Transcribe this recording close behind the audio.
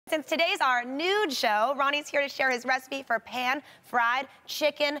Since today's our nude show, Ronnie's here to share his recipe for pan-fried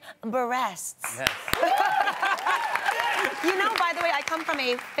chicken breasts. Yes. You know, by the way, I come from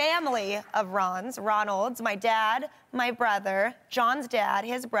a family of Ronalds. My dad, my brother, John's dad,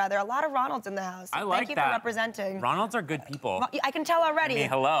 his brother, a lot of Ronalds in the house. I like Thank you that. for representing. Ronalds are good people. I can tell already. I mean,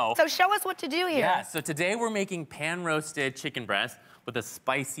 hello. So show us what to do here. Yeah, so today we're making pan-roasted chicken breast with a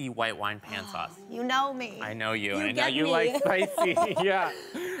spicy white wine pan sauce. You know me. I know you, and I know get you me. like spicy. Yeah.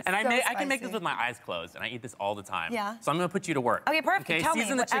 And I can make this spicy. with my eyes closed, and I eat this all the time. Yeah. So I'm gonna put you to work. Okay, perfect. Okay, Tell me,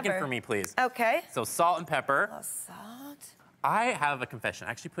 season the chicken whatever. for me, please. Okay. So salt and pepper. Oh, salt. I have a confession.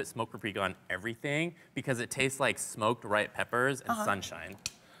 I actually put smoked paprika on everything because it tastes like smoked ripe peppers and sunshine.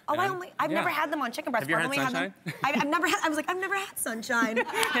 Oh, I've never had them on chicken breast. Have you ever had sunshine? I've never had sunshine. It's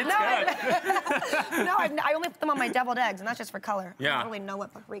good. No, I only put them on my deviled eggs, and that's just for color. Yeah. I don't really know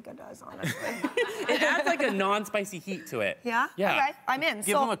what paprika does, honestly. It adds like a non-spicy heat to it. Yeah? Yeah. Okay, I'm in.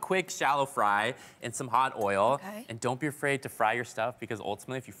 Give them a quick shallow fry in some hot oil. Okay. And don't be afraid to fry your stuff because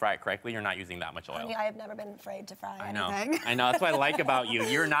ultimately, if you fry it correctly, you're not using that much oil. I mean, I have never been afraid to fry I know. anything. I know. That's what I like about you.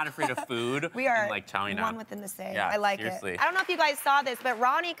 You're not afraid of food. We are and, like chowing one up. within the same. Yeah, I like seriously. it. I don't know if you guys saw this, but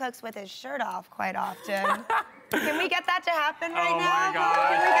Ronnie cooks with his shirt off quite often. Can we get that to happen right now? Oh my God.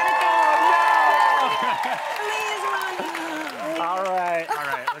 Can we get it to Please, Ronnie. All right,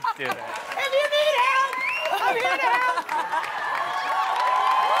 let's do that. If you need help, I'm here to help.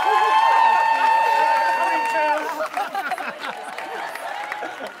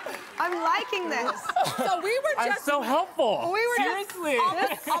 I'm liking this. So we were I'm just... so helpful. We were Seriously.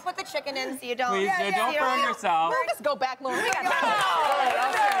 I'll put the chicken in so you don't. Please, don't burn yourself. We'll just go back, Lauren. We got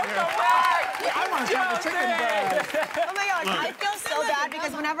I want to try the chicken breast. Oh my God, I feel so bad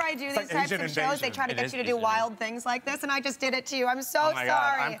because whenever I do these types Asian of shows, they invasion. try to It get is you to do Asian wild things like this, and I just did it to you. I'm so Oh my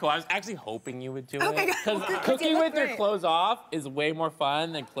God, sorry. I'm cool. I was actually hoping you would do Okay, it. good. Because Wow. cooking You look with your great. clothes off is way more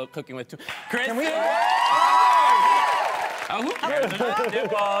fun than cooking with two. Chrissy! Can we? Oh, who cares? There's no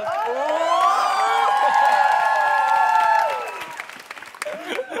nipples.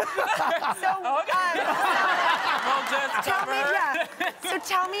 So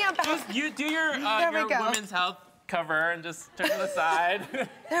tell me about. Just you do your we go. women's health cover and just turn to the side.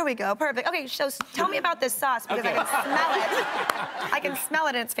 There we go, perfect. Okay, so tell me about this sauce because Okay. I can smell it. I can smell it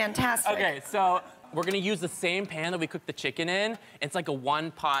and it's fantastic. Okay, so we're gonna use the same pan that we cooked the chicken in. It's like a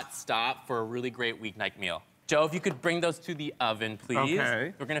one-pot stop for a really great weeknight meal. Joe, if you could bring those to the oven, please.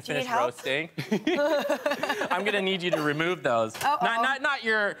 Okay. We're gonna Do you need finish help? roasting. I'm gonna need you to remove those. Not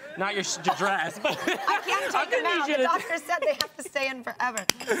your dress, but I can't take them out. The doctor said they have to stay in forever.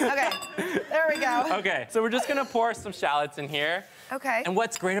 Okay, there we go. Okay, so we're just gonna pour some shallots in here. Okay. And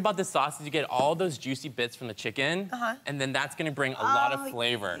what's great about this sauce is you get all those juicy bits from the chicken, and then that's gonna bring a lot of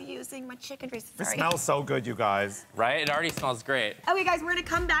flavor. You're using my chicken grease. It Sorry. smells so good, you guys. Right? It already smells great. Okay, guys, we're gonna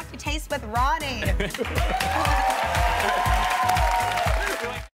come back to Taste with Ronnie.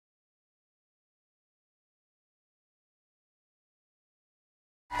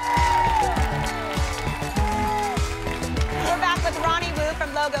 We're back with Ronnie Wu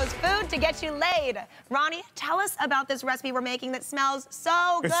from Logo's Food to get you laid. Ronnie, tell us about this recipe we're making that smells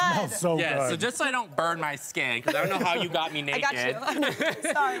so good. It smells so Yeah, good. so just so I don't burn my skin, because I don't know how you got me I naked. got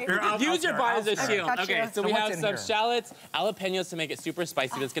you. Sorry. Use your body as a I'll shield. got Okay, you. so we what's have in some here? shallots, jalapenos to make it super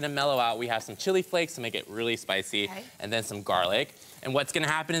spicy, but it's gonna mellow out. We have some chili flakes to make it really spicy, Okay. and then some garlic. And what's gonna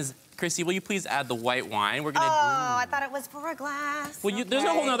happen is, Chrissy, will you please add the white wine? We're gonna. Oh, I thought it was for a glass. Well, there's a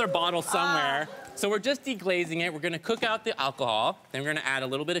Okay. whole other bottle somewhere. So we're just deglazing it. We're gonna cook out the alcohol. Then we're gonna add a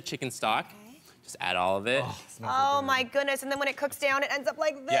little bit of chicken stock. Just add all of it. Oh my goodness, and then when it cooks down, it ends up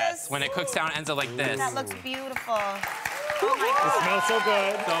like this. Yes, when it cooks down, it ends up like this. That looks beautiful. Oh my It God. smells so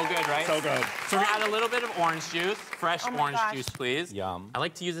good. So good, right? So good. So we're gonna add a little bit of orange juice, fresh Oh my orange gosh. juice, please. Yum. I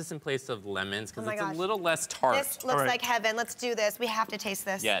like to use this in place of lemons because Oh my it's gosh. a little less tart. This looks All right. like heaven. Let's do this. We have to taste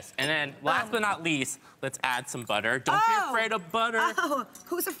this. Yes, and then last but not least, let's add some butter. Don't be afraid of butter. Oh,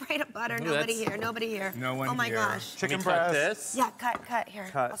 who's afraid of butter? Nobody that's- here. Nobody here. No one Oh my here. gosh. Let Chicken me cut breast. this. Yeah, cut here.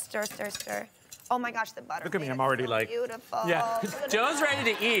 Cut. I'll stir, stir, stir. Oh my gosh, the butter. Look at me, made I'm it already so like- beautiful. Yeah, Look at Joe's that.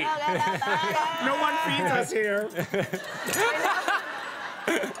 ready to eat. Look at that No one feeds us here. butter.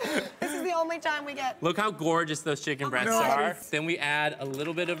 This is the only time we get. Look how gorgeous those chicken breasts no. are. Then we add a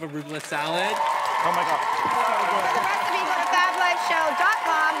little bit of arugula salad. Oh my God. For the recipe, go to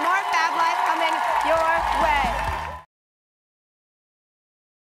FABLifeShow.com. More FABLife coming your way.